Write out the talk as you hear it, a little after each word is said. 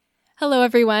Hello,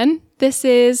 everyone. This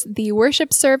is the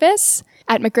worship service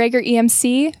at McGregor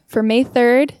EMC for May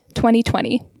 3rd,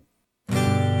 2020.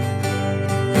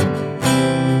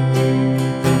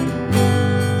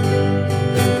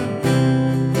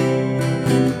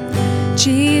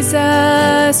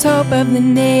 Jesus, hope of the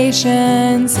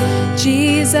nations,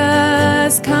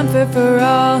 Jesus, comfort for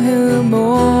all who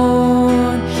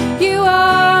mourn. You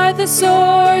are the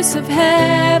source of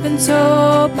heaven's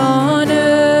hope on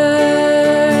earth.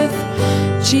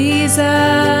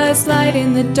 Jesus, light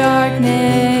in the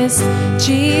darkness,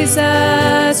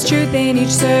 Jesus, truth in each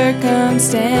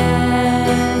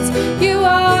circumstance. You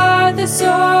are the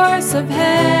source of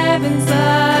heaven's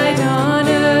light on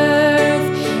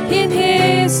earth. In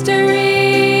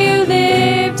history, you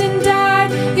lived and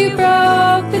died, you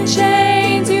broke the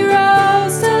chains, you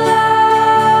rose to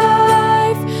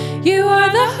life. You are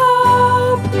the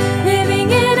hope living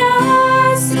in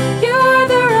us, you are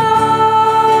the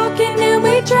rock in whom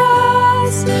we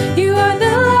trust. You are the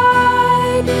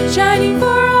light shining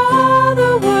for all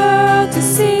the world to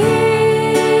see.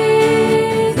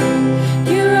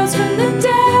 You rose from the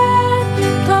dead,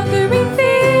 conquering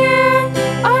fear,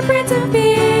 our Prince of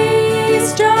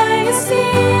Peace, drawing us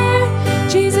near.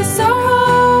 Jesus, our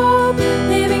hope,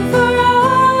 living for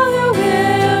all who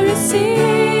will receive.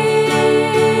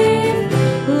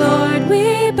 Lord,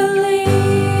 we believe.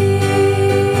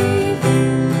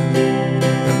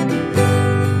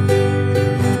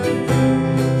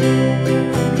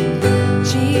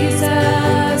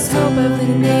 Jesus, hope of the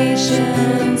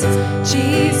nations,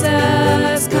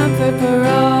 Jesus, comfort for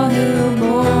all who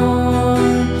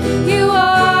mourn. You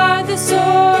are the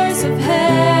source of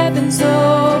heaven's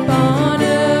hope on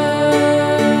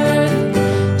earth.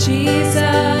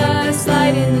 Jesus,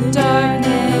 light in the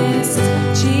darkness,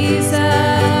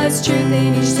 Jesus, truth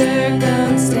in each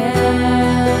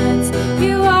circumstance.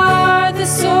 You are the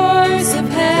source of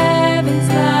heaven's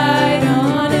light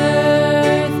on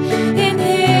earth. In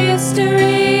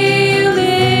history, you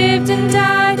lived and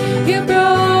died, you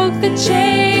broke the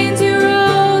chains, you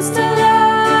rose to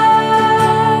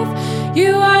life.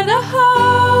 You are the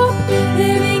hope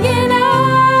living in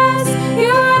us,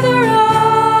 you are the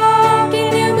rock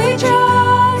in whom we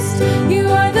trust. You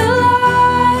are the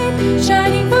light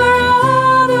shining for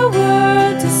all the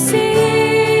world to see.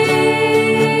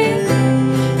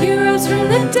 You rose from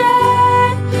the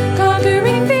dead,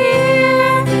 conquering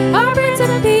fear, our Prince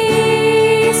of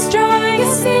Peace, drawing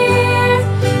us near.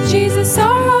 Jesus,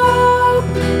 our hope,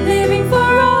 living for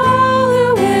all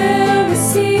who will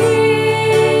receive.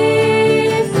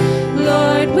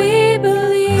 Lord, we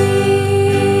believe.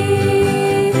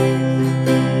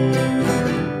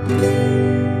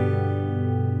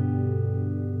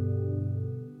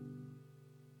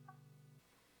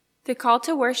 The call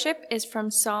to worship is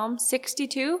from Psalm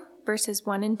 62, verses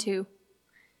 1 and 2.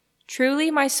 Truly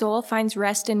my soul finds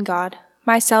rest in God.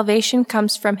 My salvation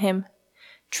comes from him.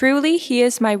 Truly he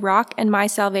is my rock and my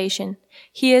salvation.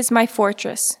 He is my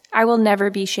fortress. I will never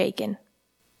be shaken.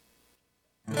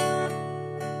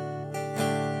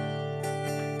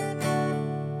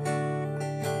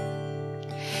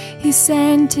 He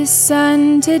sent his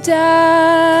Son to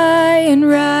die and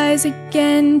rise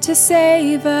again to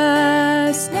save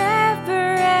us.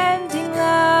 Never-ending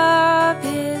love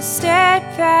is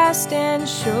steadfast and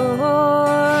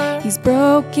sure. He's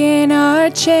broken our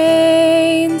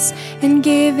chains and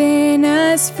given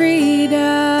us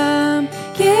freedom.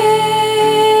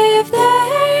 Give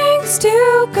thanks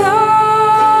to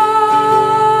God,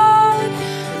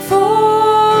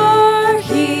 for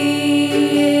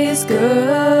he is good.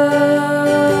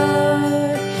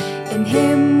 In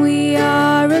him we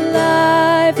are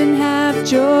alive and have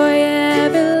joy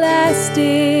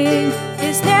everlasting.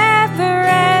 His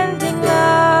never-ending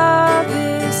love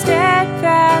is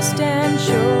steadfast and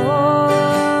sure.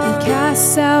 He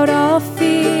casts out all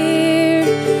fear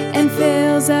and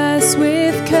fills us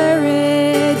with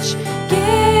courage.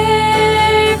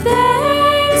 Give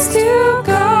thanks to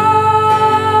God,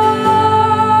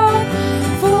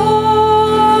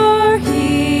 for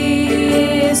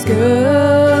he is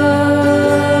good.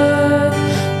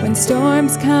 When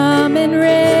storms come and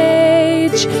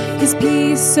rage, his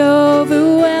peace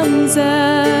overwhelms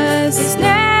us. His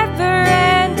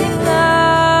never-ending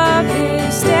love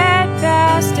is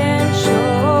steadfast and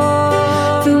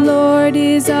sure. The Lord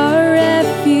is our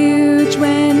refuge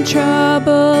when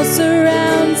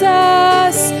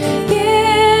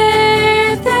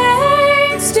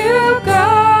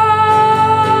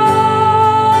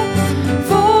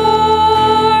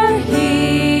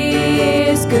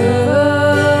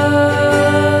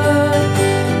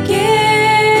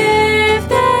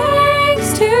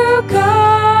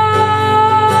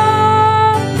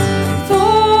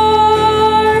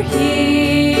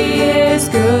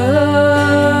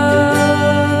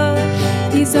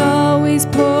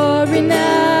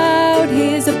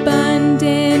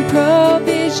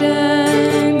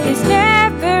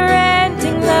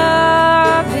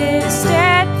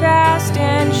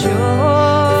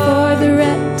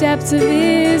because of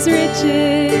his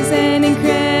riches and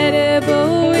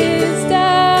incredible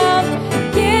wisdom.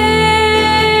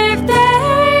 Give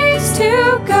thanks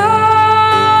to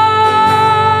God,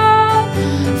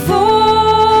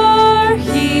 for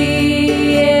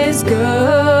he is good.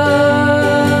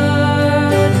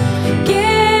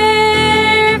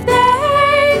 Give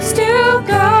thanks to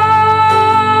God,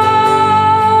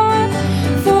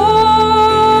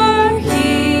 for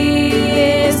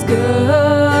he is good.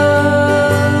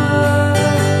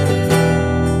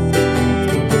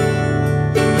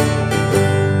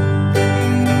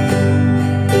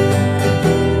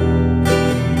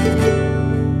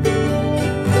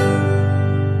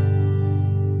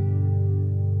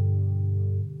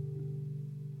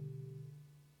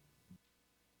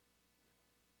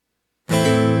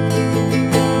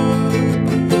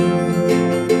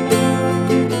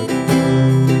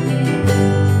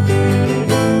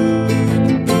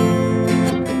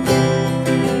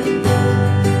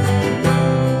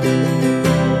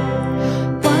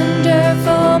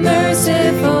 Wonderful,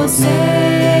 merciful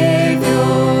Savior,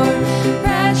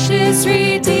 precious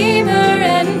Redeemer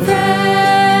and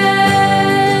friend.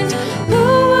 Who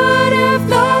would have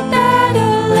thought that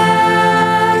a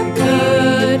lamb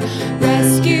could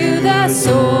rescue the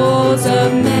souls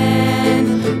of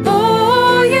men?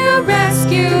 Oh, you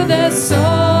rescue the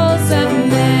souls of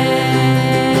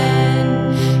men.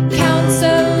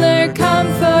 Counselor,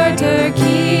 comforter,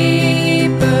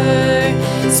 keeper,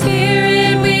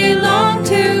 Spirit we long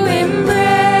to embrace.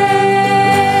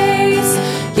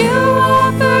 You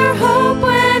offer hope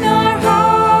when our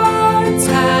hearts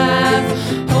have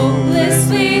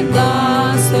hopelessly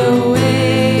lost the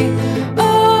way.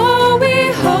 Oh,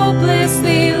 we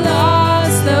hopelessly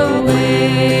lost the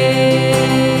way.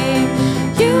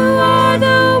 You are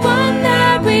the one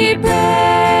that we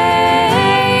praise.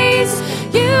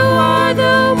 You are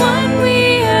the one we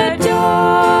adore.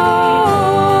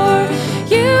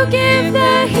 You give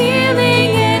the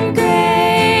healing and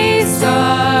grace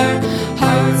our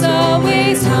hearts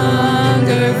always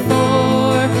hunger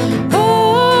for.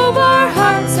 Oh, our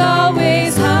hearts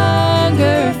always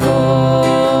hunger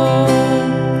for.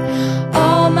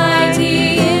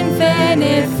 Almighty,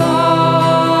 infinite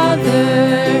Father,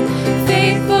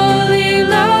 faithfully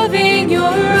loving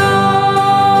your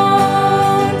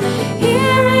own.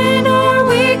 Here in our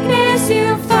weakness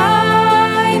you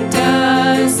find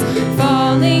us,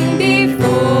 falling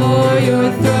before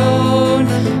your throne.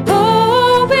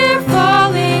 Oh, we're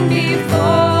falling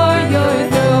before your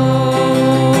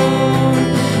throne.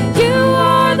 You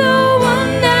are the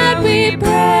one that we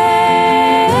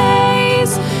praise.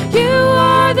 You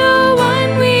are the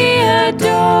one we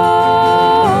adore.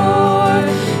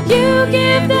 You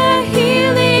give the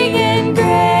healing and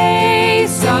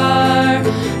grace our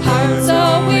hearts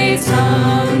always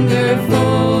hunger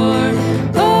for.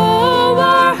 Oh,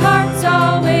 our hearts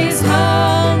always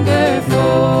hunger for.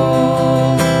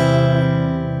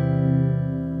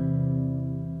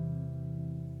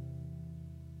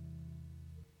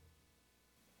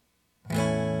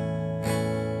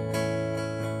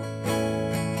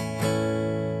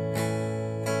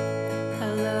 I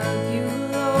love you,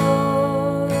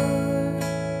 Lord.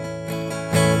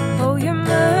 Oh, your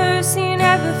mercy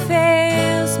never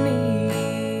fails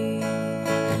me.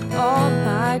 All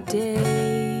my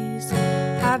days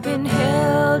I've been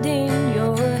held in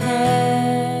your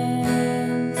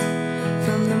hands.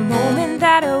 From the moment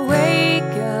that I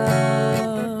wake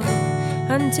up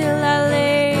until I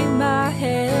lay my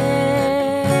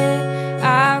head,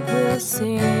 I will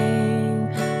sing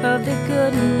of the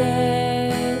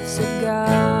goodness of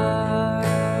God.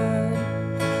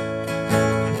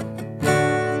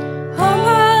 All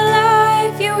my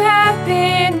life you have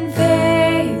been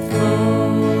faithful.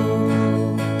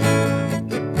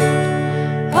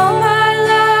 All my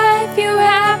life you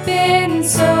have been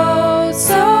so,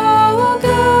 so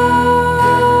good.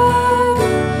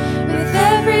 With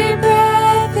every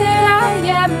breath that I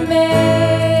am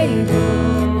able,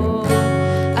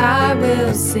 I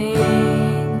will sing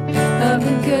of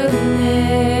the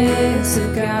goodness of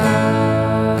God.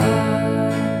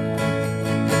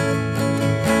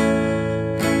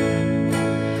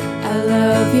 I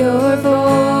love your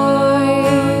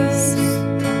voice.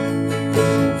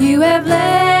 You have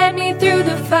led me through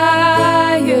the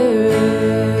fire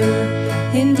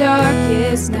in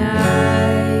darkest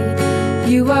night.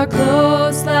 You are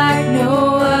close like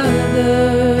no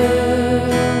other.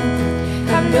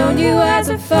 I've known you as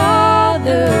a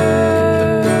father.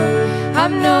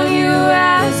 I've known you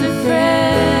as a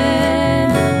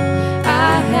friend.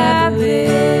 I have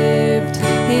lived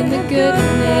in the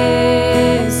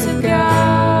goodness of God.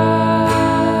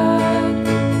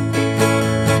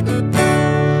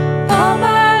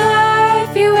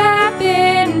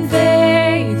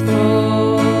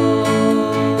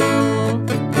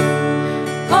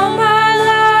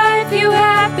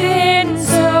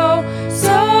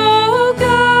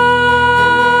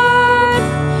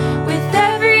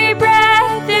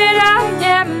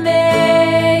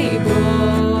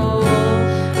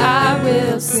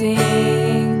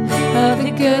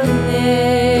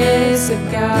 goodness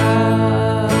of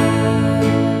God.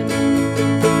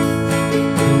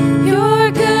 Your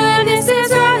goodness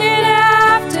is running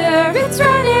after, it's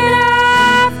running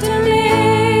after me.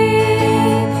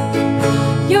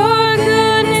 Your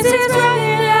goodness is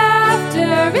running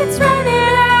after, it's running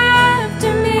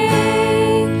after me.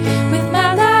 With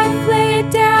my life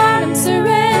laid down, I'm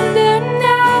surrendered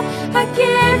now. I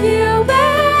give you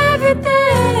everything.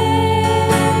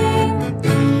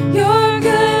 Your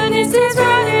goodness is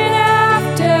running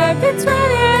after, it's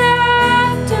running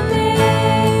after me.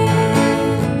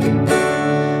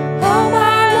 All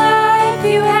my life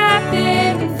you have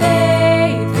been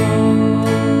faithful.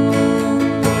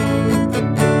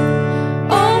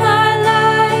 All my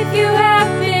life you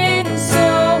have been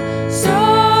so,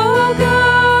 so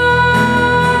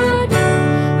good.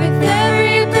 With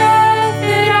every breath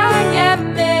that I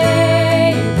am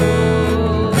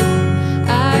able,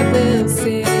 I will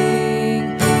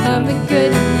sing of the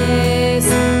goodness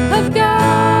of God.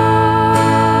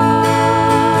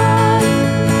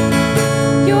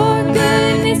 Your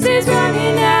goodness is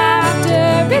running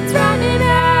after, it's running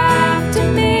after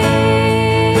me.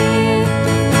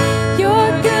 Your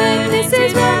goodness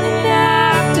is running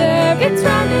after, it's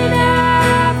running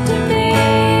after me.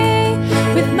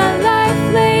 With my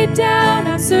life laid down,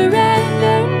 I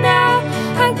surrender now.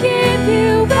 I give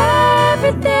you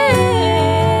everything.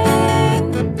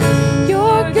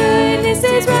 Your goodness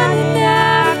is running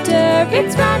after,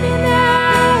 it's running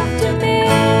after me.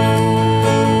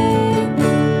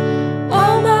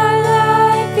 All my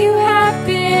life you have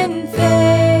been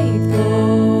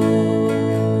faithful.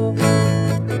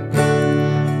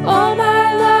 All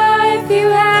my life you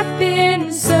have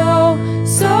been so,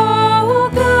 so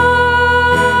good.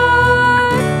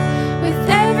 With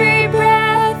every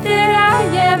breath that I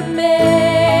am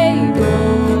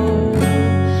able,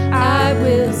 I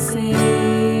will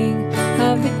sing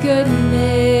of the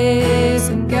goodness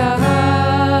of God.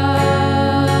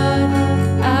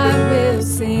 I will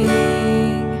sing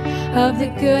of the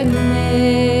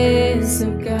goodness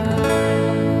of God.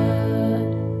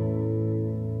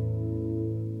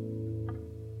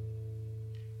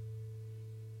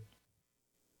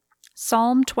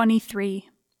 Psalm 23.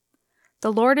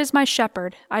 The Lord is my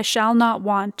shepherd, I shall not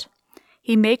want.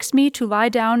 He makes me to lie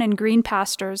down in green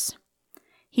pastures.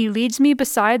 He leads me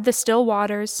beside the still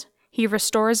waters. He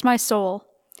restores my soul.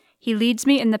 He leads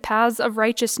me in the paths of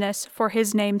righteousness for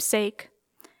his name's sake.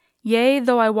 Yea,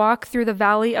 though I walk through the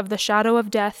valley of the shadow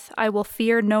of death, I will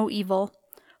fear no evil,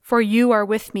 for you are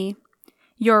with me.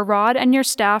 Your rod and your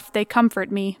staff, they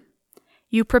comfort me.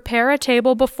 You prepare a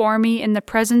table before me in the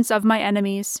presence of my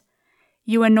enemies.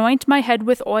 You anoint my head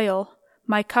with oil,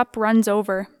 my cup runs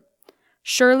over.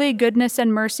 Surely goodness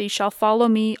and mercy shall follow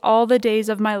me all the days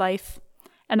of my life,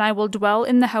 and I will dwell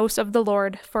in the house of the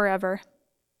Lord forever.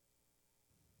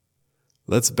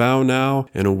 Let's bow now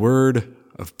in a word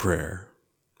of prayer.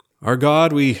 Our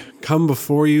God, we come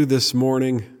before you this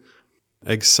morning,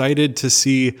 excited to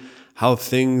see how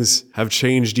things have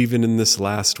changed even in this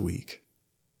last week.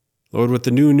 Lord, with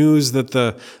the new news that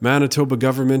the Manitoba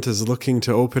government is looking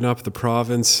to open up the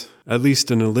province, at least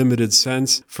in a limited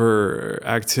sense, for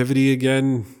activity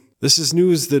again, this is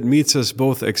news that meets us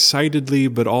both excitedly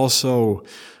but also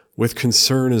with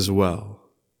concern as well.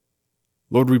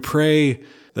 Lord, we pray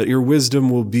that your wisdom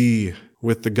will be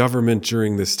with the government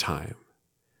during this time,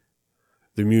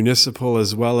 the municipal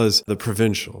as well as the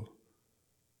provincial.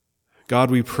 God,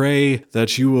 we pray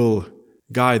that you will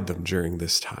guide them during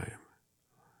this time.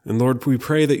 And Lord, we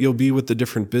pray that you'll be with the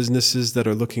different businesses that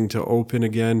are looking to open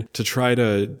again, to try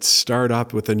to start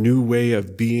up with a new way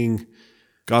of being.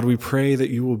 God, we pray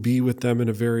that you will be with them in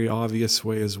a very obvious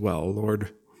way as well.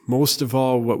 Lord, most of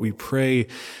all, what we pray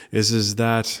is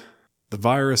that the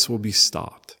virus will be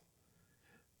stopped,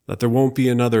 that there won't be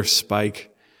another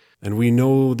spike, and we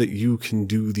know that you can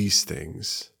do these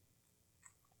things.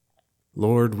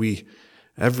 Lord, we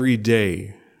every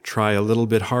day try a little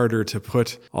bit harder to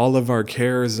put all of our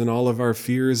cares and all of our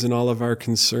fears and all of our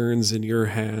concerns in your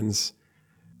hands.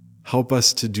 Help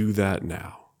us to do that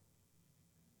now.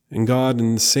 And God,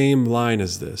 in the same line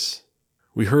as this,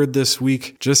 we heard this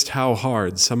week just how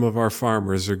hard some of our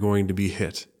farmers are going to be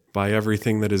hit by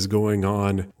everything that is going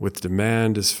on with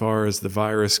demand as far as the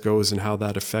virus goes and how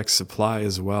that affects supply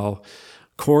as well.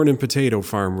 Corn and potato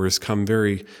farmers come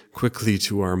very quickly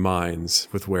to our minds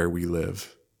with where we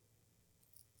live.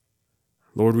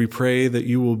 Lord, we pray that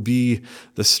you will be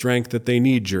the strength that they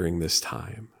need during this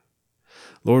time.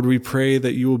 Lord, we pray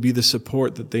that you will be the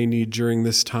support that they need during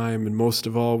this time. And most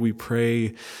of all, we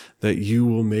pray that you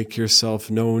will make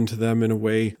yourself known to them in a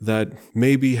way that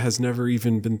maybe has never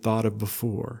even been thought of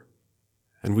before.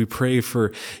 And we pray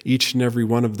for each and every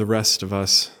one of the rest of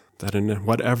us, that in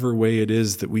whatever way it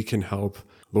is that we can help,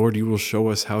 Lord, you will show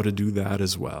us how to do that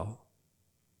as well.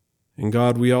 And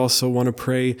God, we also want to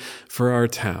pray for our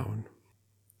town,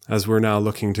 as we're now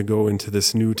looking to go into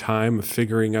this new time of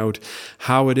figuring out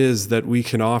how it is that we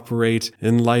can operate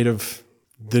in light of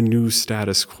the new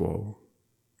status quo.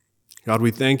 God,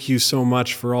 we thank you so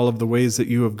much for all of the ways that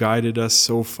you have guided us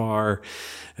so far,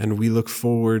 and we look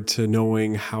forward to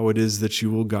knowing how it is that you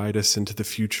will guide us into the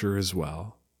future as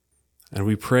well. And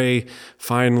we pray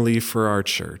finally for our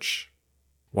church.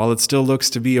 While it still looks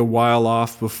to be a while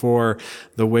off before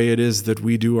the way it is that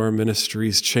we do our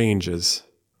ministries changes,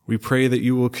 we pray that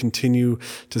you will continue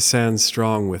to stand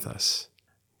strong with us,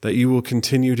 that you will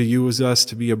continue to use us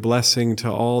to be a blessing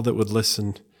to all that would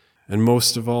listen, and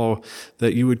most of all,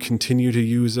 that you would continue to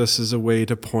use us as a way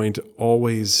to point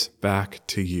always back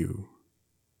to you.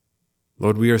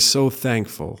 Lord, we are so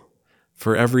thankful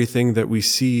for everything that we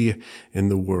see in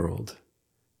the world,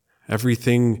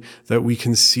 everything that we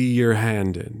can see your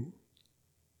hand in.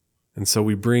 And so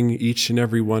we bring each and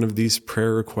every one of these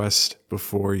prayer requests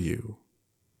before you.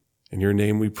 In your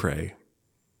name we pray.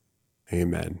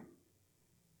 Amen.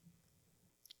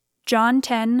 John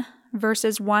 10,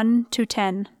 verses 1 to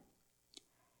 10.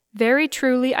 Very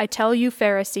truly I tell you,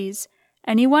 Pharisees,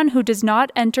 anyone who does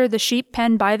not enter the sheep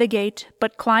pen by the gate,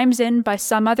 but climbs in by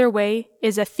some other way,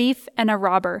 is a thief and a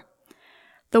robber.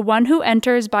 The one who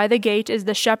enters by the gate is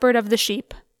the shepherd of the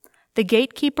sheep. The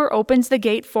gatekeeper opens the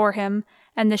gate for him,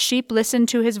 and the sheep listen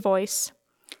to his voice.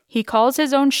 He calls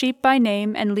his own sheep by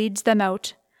name and leads them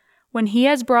out. When he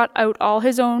has brought out all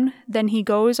his own, then he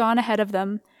goes on ahead of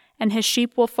them, and his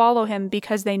sheep will follow him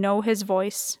because they know his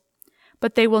voice.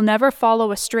 But they will never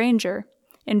follow a stranger.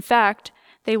 In fact,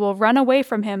 they will run away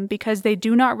from him because they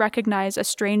do not recognize a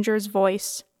stranger's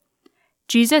voice.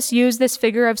 Jesus used this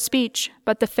figure of speech,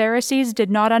 but the Pharisees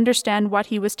did not understand what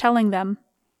he was telling them.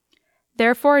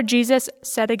 Therefore Jesus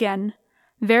said again,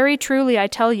 Very truly I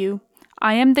tell you,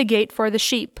 I am the gate for the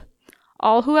sheep.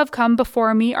 All who have come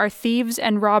before me are thieves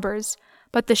and robbers,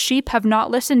 but the sheep have not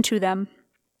listened to them.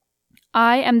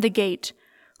 I am the gate.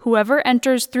 Whoever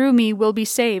enters through me will be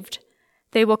saved.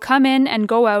 They will come in and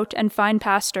go out and find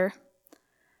pasture.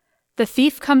 The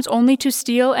thief comes only to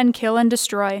steal and kill and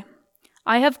destroy.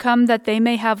 I have come that they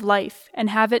may have life and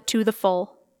have it to the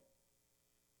full.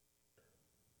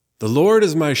 The Lord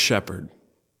is my shepherd.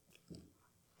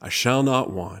 I shall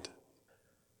not want.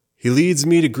 He leads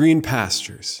me to green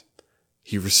pastures.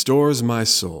 He restores my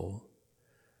soul.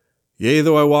 Yea,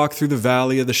 though I walk through the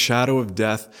valley of the shadow of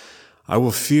death, I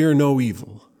will fear no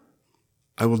evil.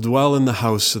 I will dwell in the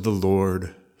house of the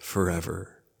Lord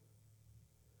forever.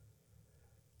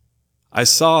 I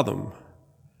saw them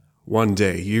one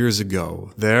day, years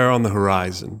ago, there on the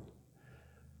horizon.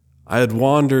 I had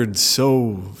wandered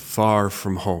so far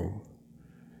from home.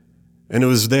 And it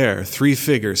was there, 3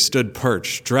 figures stood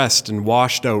perched, dressed in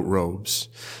washed-out robes.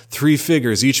 3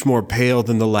 figures, each more pale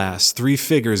than the last. 3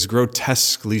 figures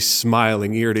grotesquely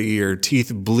smiling ear to ear,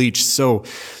 teeth bleached so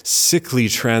sickly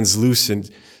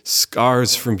translucent,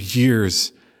 scars from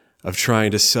years of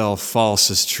trying to sell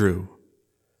false as true.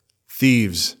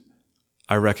 Thieves,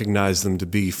 I recognized them to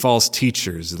be, false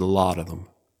teachers, the lot of them.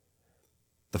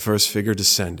 The first figure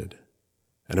descended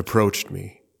and approached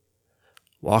me,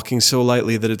 walking so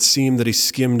lightly that it seemed that he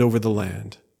skimmed over the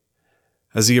land.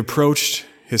 As he approached,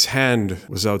 his hand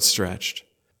was outstretched.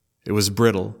 It was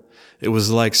brittle. It was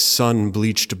like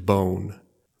sun-bleached bone,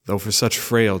 though for such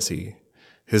frailty,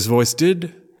 his voice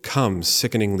did come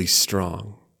sickeningly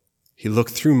strong. He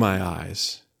looked through my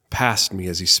eyes, past me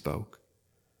as he spoke.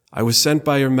 I was sent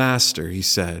by your master, he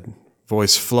said,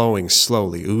 voice flowing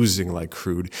slowly, oozing like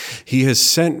crude. He has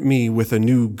sent me with a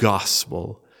new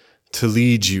gospel to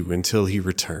lead you until he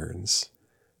returns.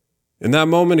 In that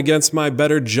moment, against my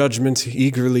better judgment,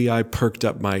 eagerly I perked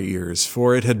up my ears,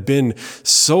 for it had been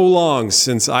so long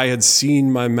since I had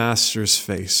seen my master's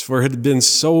face, for it had been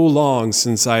so long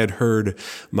since I had heard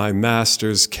my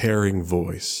master's caring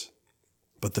voice.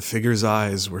 But the figure's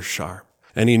eyes were sharp,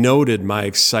 and he noted my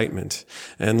excitement,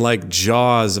 and like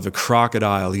jaws of a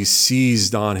crocodile, he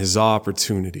seized on his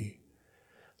opportunity.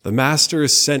 The Master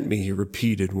has sent me, he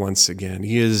repeated once again.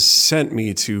 He has sent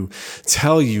me to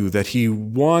tell you that he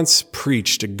once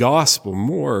preached a gospel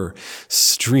more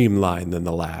streamlined than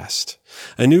the last.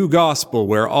 A new gospel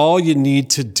where all you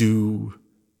need to do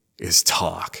is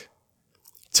talk.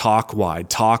 Talk wide,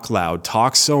 talk loud,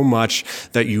 talk so much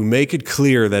that you make it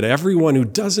clear that everyone who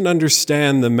doesn't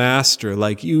understand the Master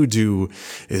like you do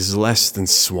is less than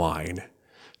swine.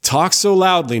 Talk so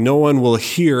loudly no one will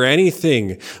hear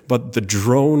anything but the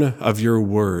drone of your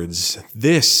words.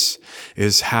 This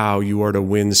is how you are to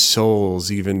win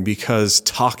souls, even because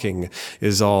talking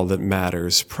is all that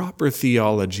matters. Proper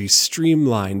theology,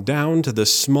 streamlined down to the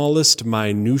smallest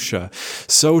minutia,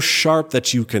 so sharp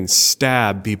that you can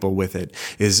stab people with it,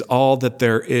 is all that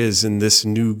there is in this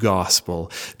new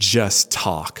gospel. Just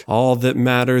talk. All that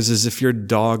matters is if your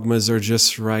dogmas are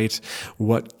just right.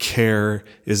 What care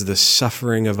is the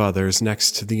suffering of others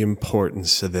next to the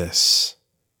importance of this?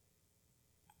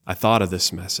 I thought of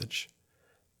this message.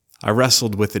 I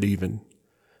wrestled with it even.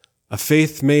 A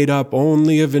faith made up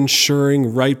only of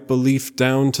ensuring right belief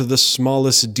down to the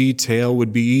smallest detail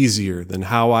would be easier than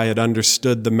how I had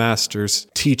understood the Master's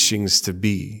teachings to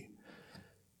be.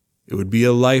 It would be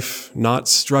a life not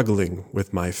struggling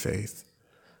with my faith.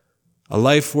 A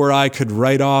life where I could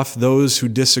write off those who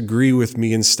disagree with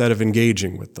me instead of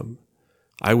engaging with them.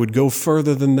 I would go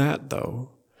further than that,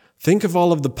 though. Think of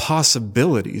all of the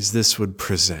possibilities this would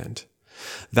present.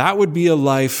 That would be a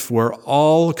life where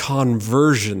all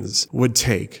conversions would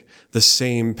take the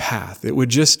same path. It would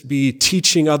just be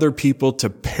teaching other people to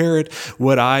parrot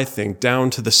what I think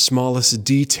down to the smallest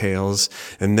details,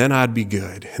 and then I'd be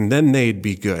good, and then they'd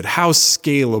be good. How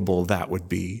scalable that would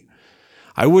be.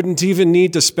 I wouldn't even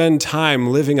need to spend time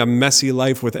living a messy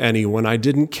life with anyone I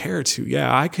didn't care to.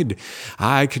 Yeah, I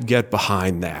could get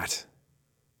behind that.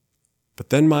 But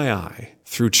then my eye,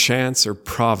 through chance or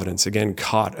providence, again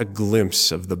caught a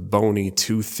glimpse of the bony,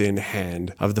 too thin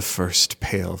hand of the first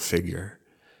pale figure.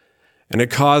 And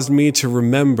it caused me to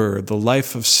remember the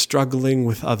life of struggling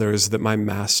with others that my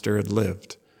Master had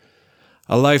lived.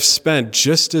 A life spent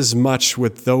just as much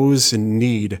with those in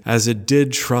need as it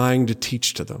did trying to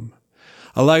teach to them.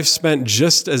 A life spent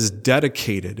just as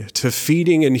dedicated to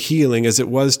feeding and healing as it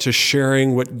was to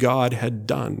sharing what God had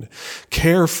done.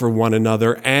 Care for one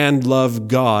another and love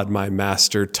God, my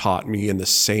Master taught me in the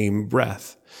same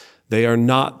breath. They are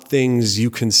not things you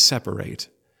can separate.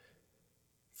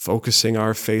 Focusing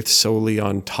our faith solely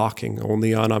on talking,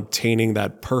 only on obtaining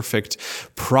that perfect,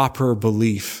 proper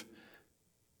belief,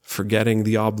 forgetting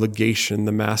the obligation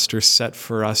the Master set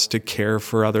for us to care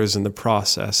for others in the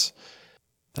process.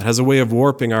 That has a way of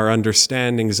warping our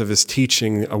understandings of his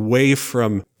teaching away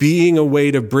from being a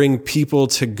way to bring people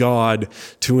to God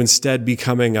to instead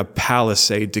becoming a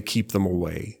palisade to keep them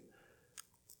away.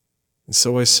 And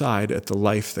so I sighed at the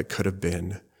life that could have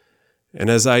been. And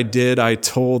as I did, I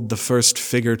told the first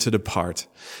figure to depart.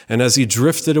 And as he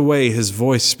drifted away, his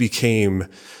voice became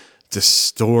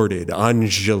distorted,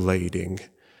 undulating,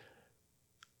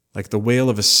 like the wail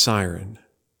of a siren.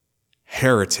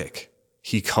 Heretic,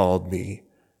 he called me.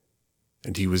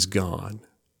 And he was gone.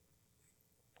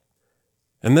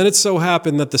 And then it so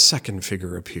happened that the second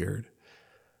figure appeared.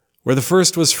 Where the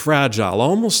first was fragile,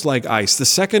 almost like ice, the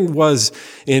second was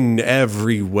in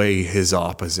every way his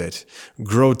opposite.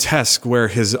 Grotesque where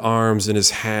his arms and his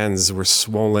hands were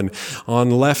swollen. On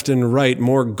left and right,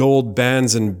 more gold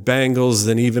bands and bangles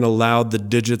than even allowed the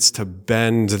digits to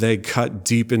bend. They cut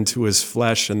deep into his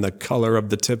flesh, and the color of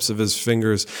the tips of his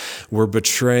fingers were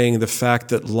betraying the fact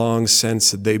that long since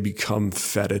had they become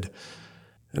fetid.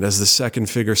 And as the second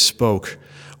figure spoke,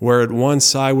 where at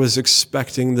once I was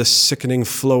expecting the sickening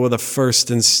flow of the first,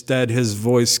 instead his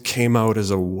voice came out as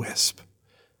a wisp.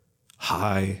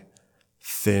 High,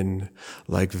 thin,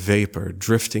 like vapor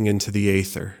drifting into the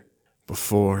aether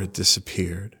before it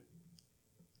disappeared.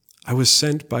 I was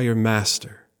sent by your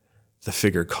Master, the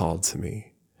figure called to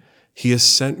me. He has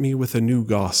sent me with a new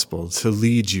gospel to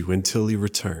lead you until he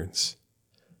returns.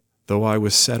 Though I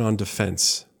was set on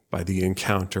defense by the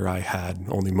encounter I had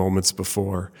only moments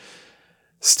before,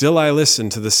 still I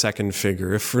listened to the second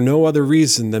figure, if for no other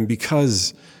reason than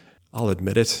because, I'll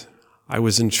admit it, I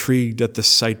was intrigued at the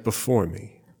sight before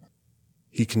me.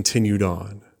 He continued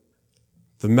on.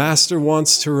 The Master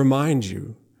wants to remind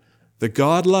you that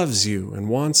God loves you and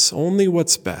wants only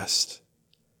what's best.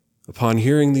 Upon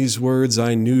hearing these words,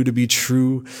 I knew to be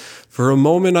true. For a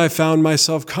moment, I found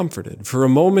myself comforted. For a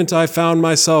moment, I found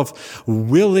myself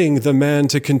willing the man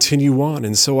to continue on,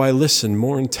 and so I listened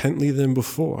more intently than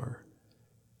before.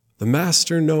 The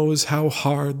Master knows how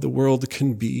hard the world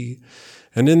can be,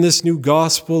 and in this new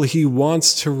gospel, he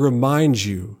wants to remind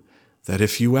you that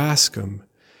if you ask him,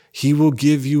 he will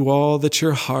give you all that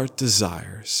your heart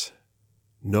desires.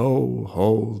 No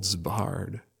holds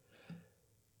barred.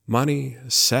 Money,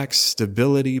 sex,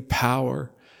 stability,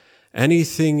 power,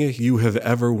 anything you have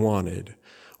ever wanted,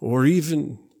 or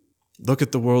even look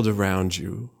at the world around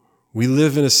you. We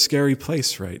live in a scary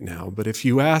place right now, but if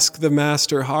you ask the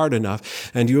Master hard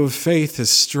enough and you have faith is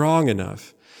strong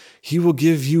enough, he will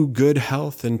give you good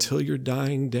health until your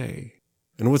dying day.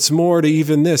 And what's more to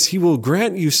even this, he will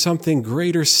grant you something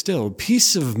greater still,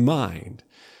 peace of mind.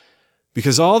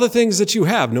 Because all the things that you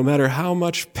have, no matter how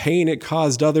much pain it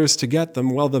caused others to get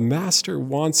them, well, the Master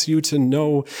wants you to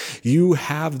know you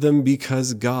have them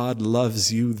because God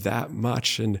loves you that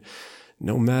much. And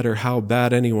no matter how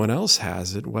bad anyone else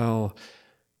has it, well,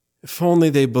 if only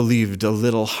they believed a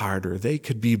little harder, they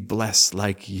could be blessed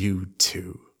like you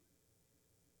too.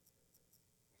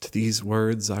 To these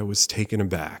words, I was taken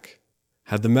aback.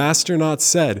 Had the Master not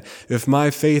said, if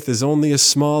my faith is only as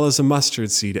small as a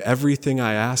mustard seed, everything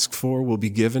I ask for will be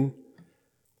given?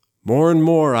 More and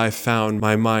more I found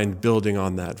my mind building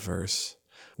on that verse,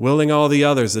 willing all the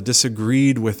others that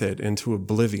disagreed with it into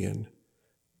oblivion.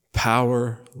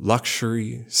 Power,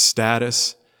 luxury,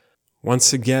 status,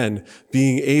 once again,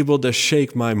 being able to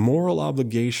shake my moral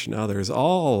obligation to others,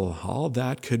 all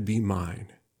that could be mine.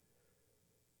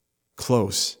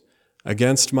 Close,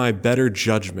 against my better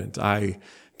judgment, I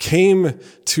came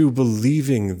to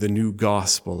believing the new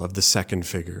gospel of the second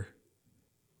figure,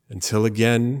 until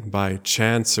again, by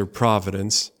chance or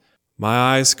providence, my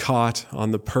eyes caught on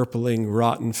the purpling,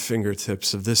 rotten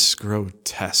fingertips of this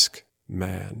grotesque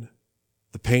man.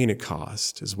 The pain it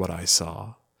caused is what I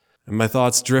saw. And my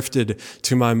thoughts drifted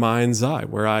to my mind's eye,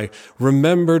 where I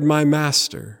remembered my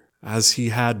Master as he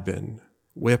had been,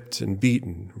 whipped and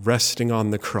beaten, resting on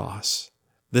the cross.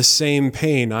 This same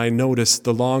pain I noticed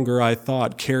the longer I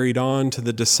thought carried on to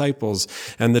the disciples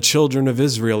and the children of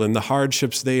Israel in the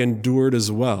hardships they endured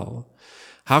as well.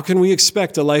 How can we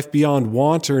expect a life beyond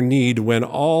want or need when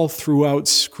all throughout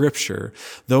Scripture,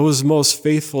 those most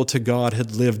faithful to God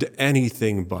had lived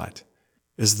anything but?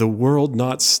 Is the world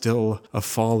not still a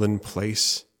fallen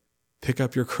place? Pick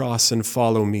up your cross and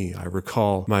follow me, I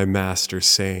recall my Master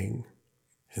saying.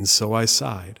 And so I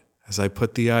sighed as I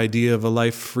put the idea of a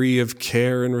life free of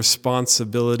care and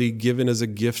responsibility given as a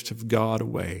gift of God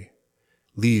away.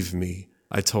 Leave me,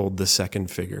 I told the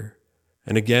second figure.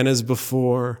 And again as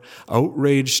before,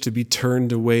 outraged to be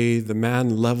turned away, the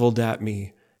man leveled at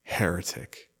me,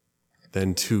 heretic.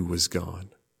 Then too was gone.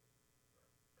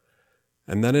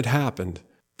 And then it happened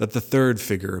that the third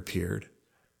figure appeared.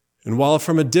 And while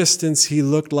from a distance he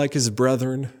looked like his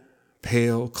brethren,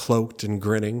 pale, cloaked, and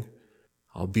grinning,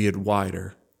 albeit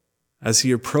wider, as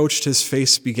he approached, his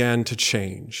face began to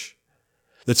change.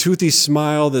 The toothy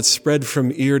smile that spread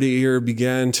from ear to ear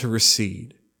began to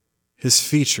recede. His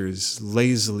features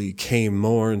lazily came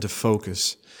more into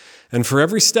focus, and for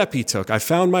every step he took, I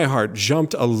found my heart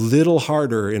jumped a little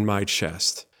harder in my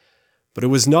chest. But it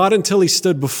was not until he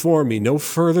stood before me, no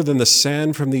further than the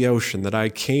sand from the ocean, that I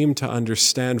came to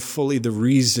understand fully the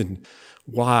reason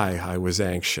why I was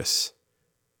anxious.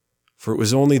 For it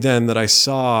was only then that I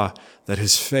saw that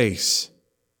his face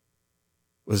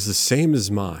was the same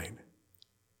as mine.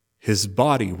 His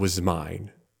body was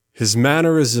mine. His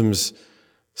mannerisms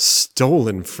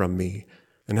stolen from me.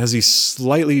 And as he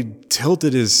slightly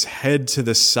tilted his head to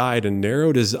the side and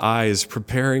narrowed his eyes,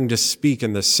 preparing to speak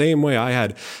in the same way I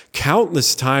had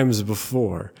countless times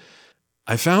before,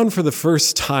 I found for the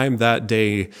first time that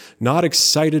day not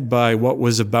excited by what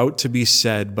was about to be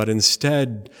said, but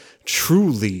instead,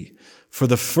 truly, for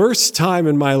the first time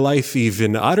in my life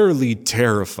even, utterly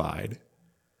terrified.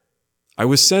 I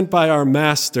was sent by our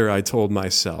Master, I told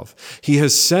myself. He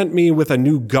has sent me with a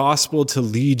new gospel to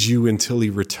lead you until he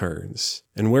returns.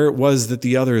 And where it was that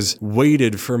the others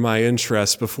waited for my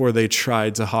interest before they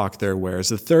tried to hawk their wares,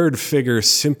 the third figure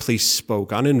simply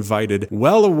spoke, uninvited,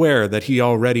 well aware that he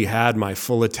already had my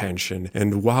full attention.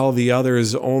 And while the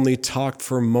others only talked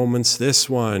for moments, this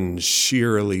one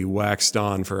sheerly waxed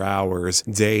on for hours,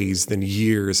 days, then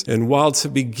years. And while to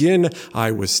begin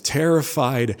I was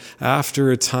terrified,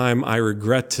 after a time I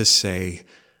regret to say,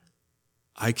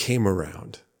 I came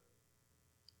around.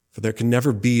 For there can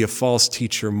never be a false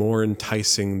teacher more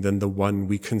enticing than the one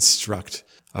we construct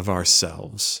of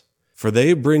ourselves. For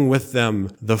they bring with them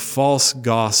the false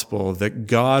gospel that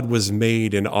God was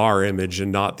made in our image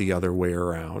and not the other way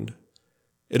around.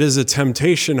 It is a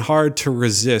temptation hard to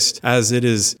resist, as it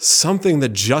is something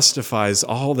that justifies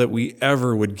all that we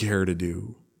ever would care to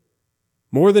do.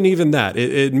 More than even that,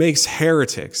 it makes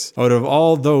heretics out of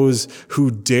all those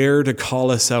who dare to call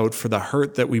us out for the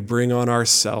hurt that we bring on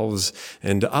ourselves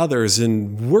and others.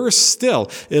 And worse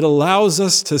still, it allows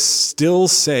us to still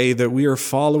say that we are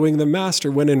following the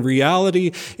Master, when in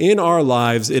reality, in our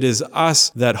lives, it is us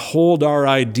that hold our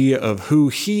idea of who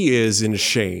he is in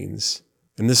chains.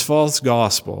 In this false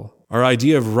gospel, our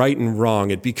idea of right and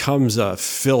wrong, it becomes a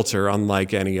filter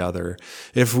unlike any other.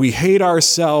 If we hate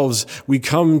ourselves, we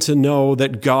come to know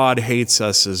that God hates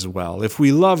us as well. If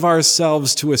we love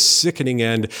ourselves to a sickening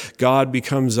end, God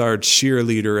becomes our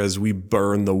cheerleader as we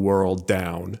burn the world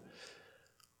down.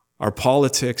 our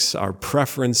politics, our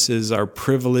preferences, our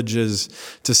privileges,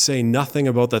 to say nothing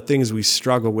about the things we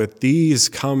struggle with, these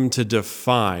come to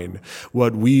define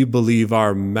what we believe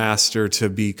our Master to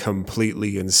be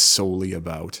completely and solely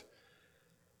about.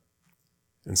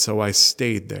 And so I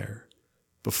stayed there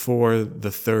before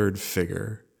the third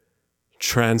figure,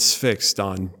 transfixed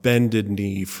on bended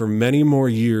knee for many more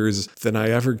years than I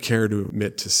ever care to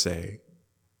admit to say.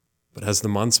 But as the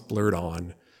months blurred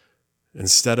on,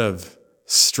 instead of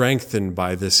strengthened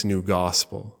by this new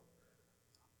gospel,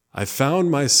 I found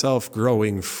myself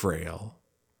growing frail.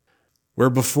 Where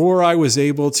before I was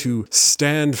able to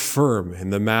stand firm in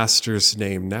the Master's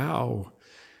name, now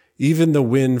even the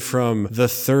wind from the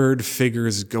third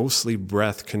figure's ghostly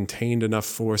breath contained enough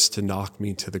force to knock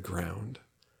me to the ground.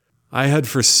 I had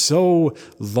for so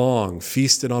long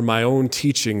feasted on my own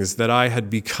teachings that I had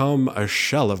become a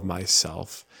shell of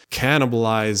myself,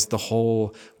 cannibalized the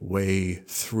whole way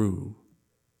through.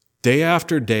 Day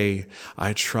after day,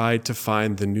 I tried to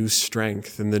find the new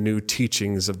strength in the new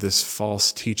teachings of this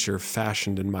false teacher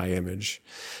fashioned in my image.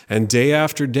 And day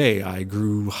after day, I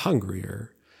grew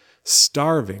hungrier,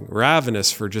 starving,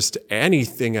 ravenous for just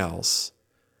anything else.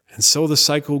 And so the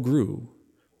cycle grew,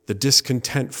 the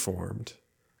discontent formed,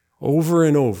 over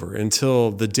and over,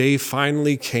 until the day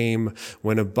finally came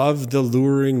when, above the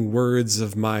luring words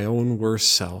of my own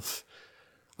worst self,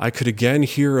 I could again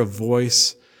hear a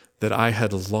voice that I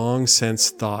had long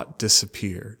since thought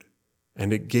disappeared,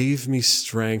 and it gave me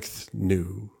strength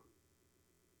new.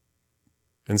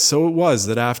 And so it was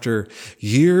that after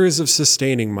years of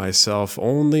sustaining myself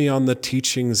only on the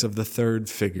teachings of the third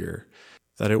figure,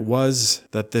 that it was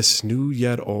that this new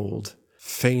yet old,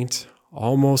 faint,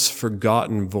 almost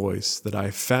forgotten voice that I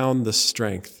found the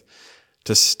strength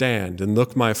to stand and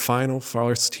look my final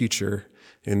false teacher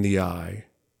in the eye.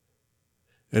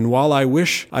 And while I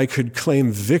wish I could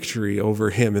claim victory over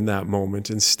him in that moment,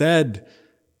 instead,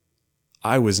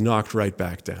 I was knocked right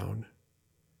back down.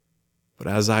 But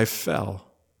as I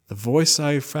fell, the voice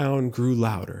I found grew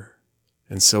louder.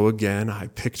 And so again, I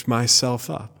picked myself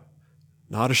up,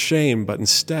 not ashamed, but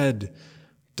instead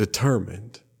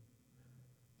determined.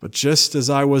 But just as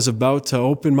I was about to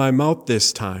open my mouth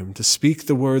this time to speak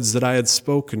the words that I had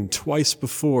spoken twice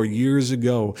before years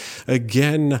ago,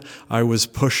 again I was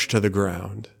pushed to the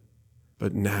ground.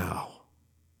 But now,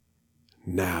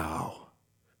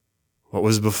 what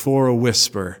was before a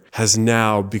whisper has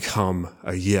now become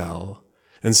a yell.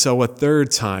 And so a third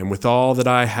time, with all that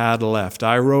I had left,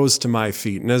 I rose to my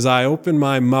feet, and as I opened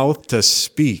my mouth to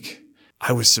speak,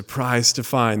 I was surprised to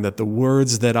find that the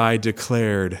words that I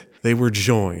declared, they were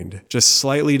joined, just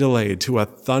slightly delayed, to a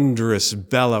thunderous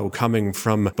bellow coming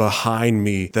from behind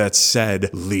me that said,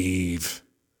 "Leave."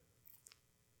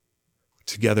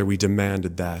 Together we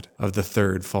demanded that of the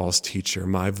third false teacher,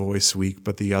 my voice weak,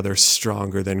 but the other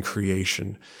stronger than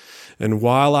creation. And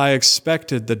while I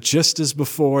expected that just as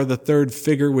before the third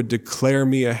figure would declare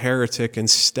me a heretic,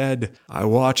 instead I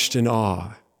watched in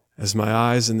awe as my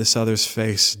eyes in this other's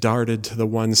face darted to the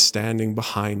one standing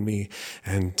behind me,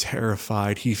 and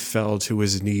terrified he fell to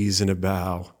his knees in a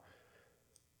bow.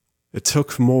 It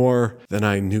took more than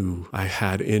I knew I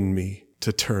had in me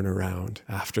to turn around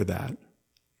after that.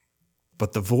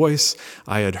 But the voice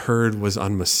I had heard was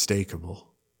unmistakable.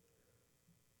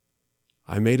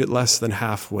 I made it less than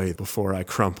halfway before I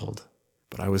crumpled,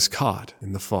 but I was caught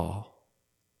in the fall.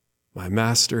 My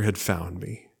Master had found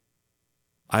me.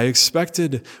 I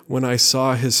expected when I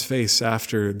saw his face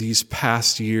after these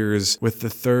past years with the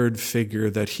third figure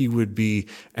that he would be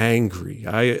angry.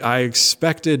 I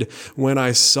expected when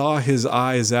I saw his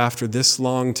eyes after this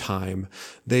long time,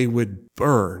 they would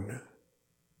burn.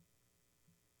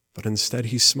 But instead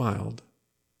he smiled,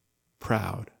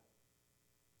 proud.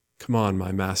 "Come on,"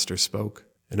 my Master spoke,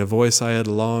 in a voice I had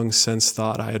long since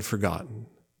thought I had forgotten,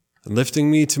 and lifting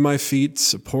me to my feet,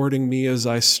 supporting me as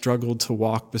I struggled to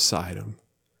walk beside him,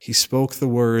 he spoke the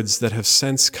words that have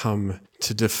since come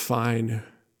to define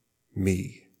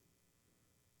me.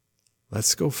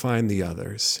 "Let's go find the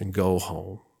others and go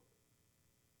home.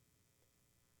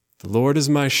 The Lord is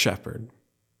my shepherd,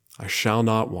 I shall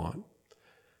not want.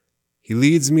 He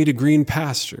leads me to green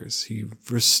pastures, he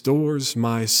restores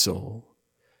my soul.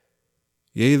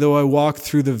 Yea, though I walk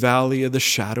through the valley of the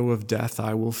shadow of death,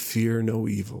 I will fear no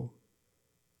evil.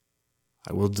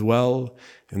 I will dwell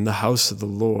in the house of the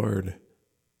Lord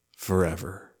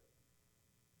forever."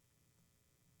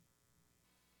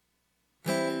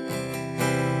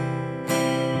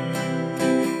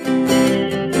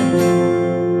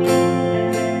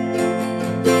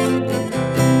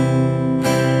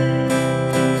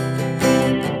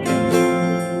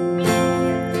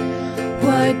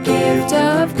 What gift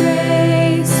of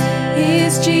grace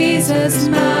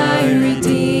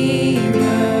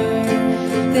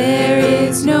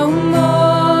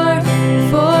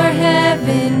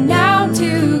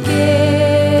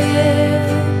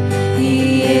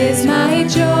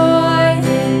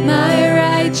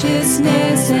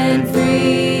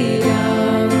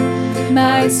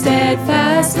my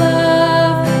steadfast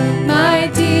love, my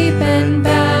deep and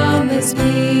boundless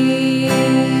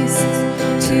peace.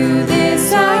 To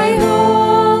this I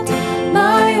hold,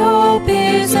 my hope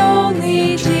is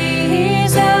only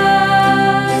Jesus,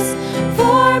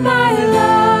 for my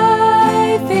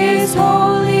life is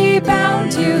wholly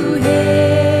bound to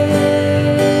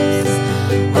His.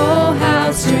 Oh,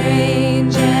 how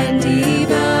strange and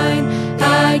divine,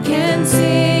 I can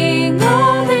sing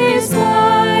all this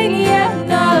line, yet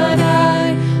not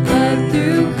I, but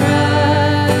through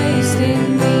Christ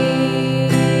in me.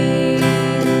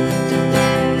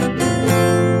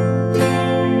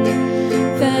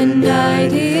 The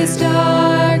night is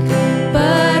dark,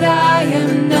 but I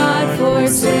am not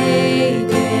forsaken,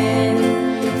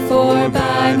 for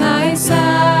by my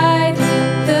side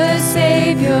the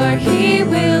Savior, He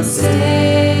will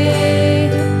stay.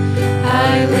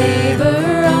 I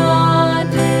labor on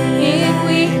in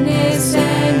weakness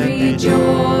and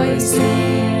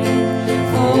rejoicing,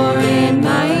 for in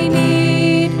my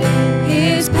need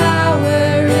His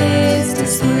power is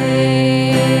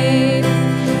displayed.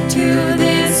 To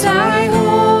this I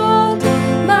hold,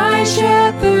 my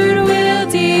shepherd will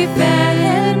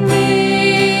defend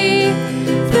me.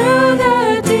 Through the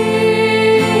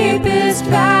deepest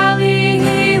valley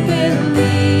He will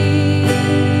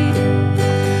lead.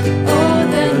 Oh,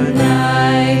 the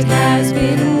night has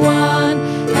been won,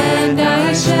 and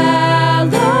I shall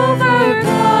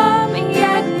overcome,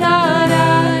 yet not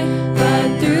I,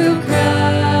 but through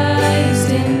Christ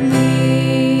in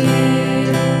me.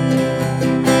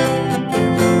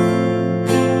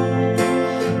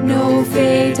 No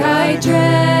fate I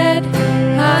dread,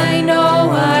 I know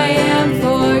I am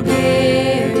forgiven.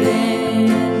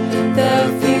 The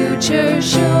future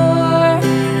sure,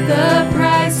 the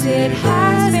price it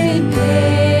has been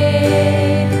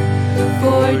paid.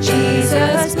 For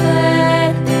Jesus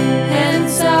bled and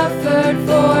suffered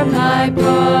for my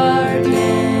pardon,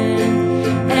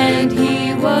 and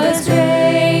He was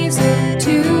raised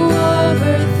to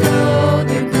overthrow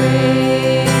the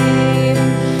grave.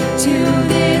 To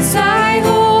this I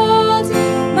hold,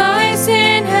 my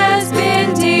sin has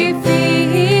been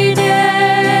defeated.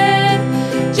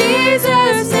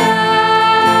 Jesus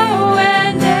now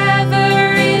and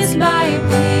ever is my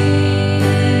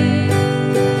plea.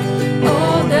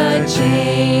 All the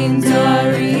chains are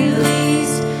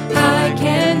released, I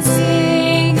can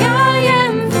sing, I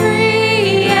am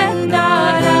free, yet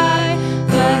not I,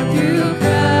 but through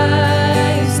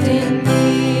Christ in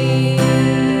me.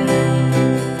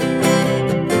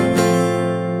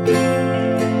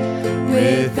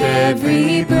 With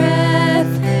every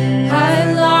breath,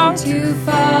 I long to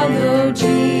follow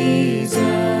Jesus,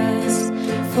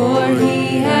 for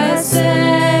He has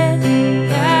said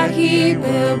that He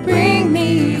will bring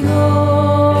me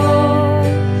home.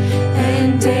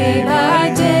 And day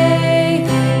by day,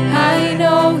 I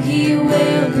know He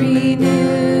will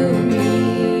renew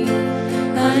me,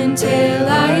 until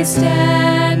I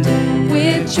stand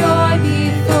with joy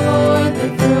before the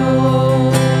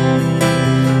throne.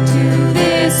 To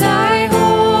this I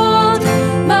hold,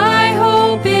 my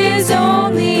hope is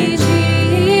only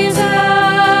Jesus.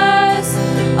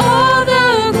 All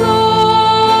the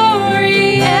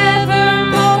glory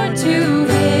evermore to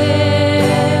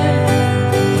Him.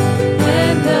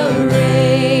 When the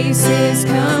race is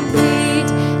complete,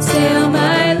 still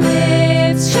my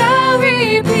lips shall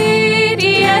repeat,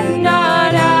 yet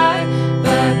not I,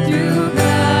 but through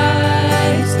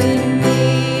Christ in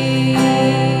me.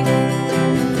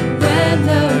 When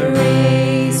the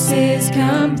race is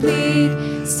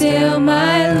complete, still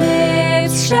my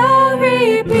lips shall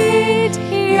repeat,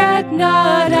 yet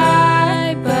not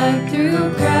I, but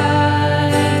through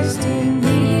Christ in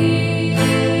me.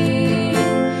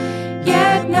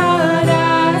 Yet not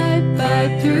I,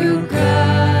 but through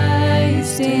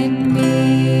Christ in me.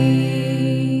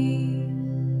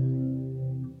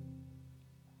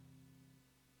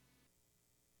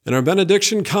 And our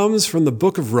benediction comes from the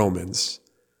book of Romans.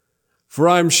 For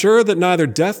I am sure that neither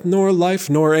death nor life,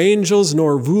 nor angels,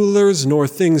 nor rulers, nor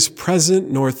things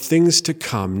present, nor things to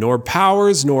come, nor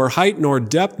powers, nor height, nor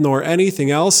depth, nor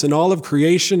anything else in all of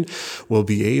creation will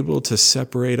be able to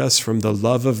separate us from the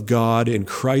love of God in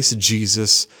Christ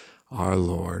Jesus our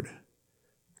Lord.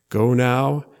 Go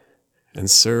now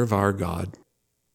and serve our God.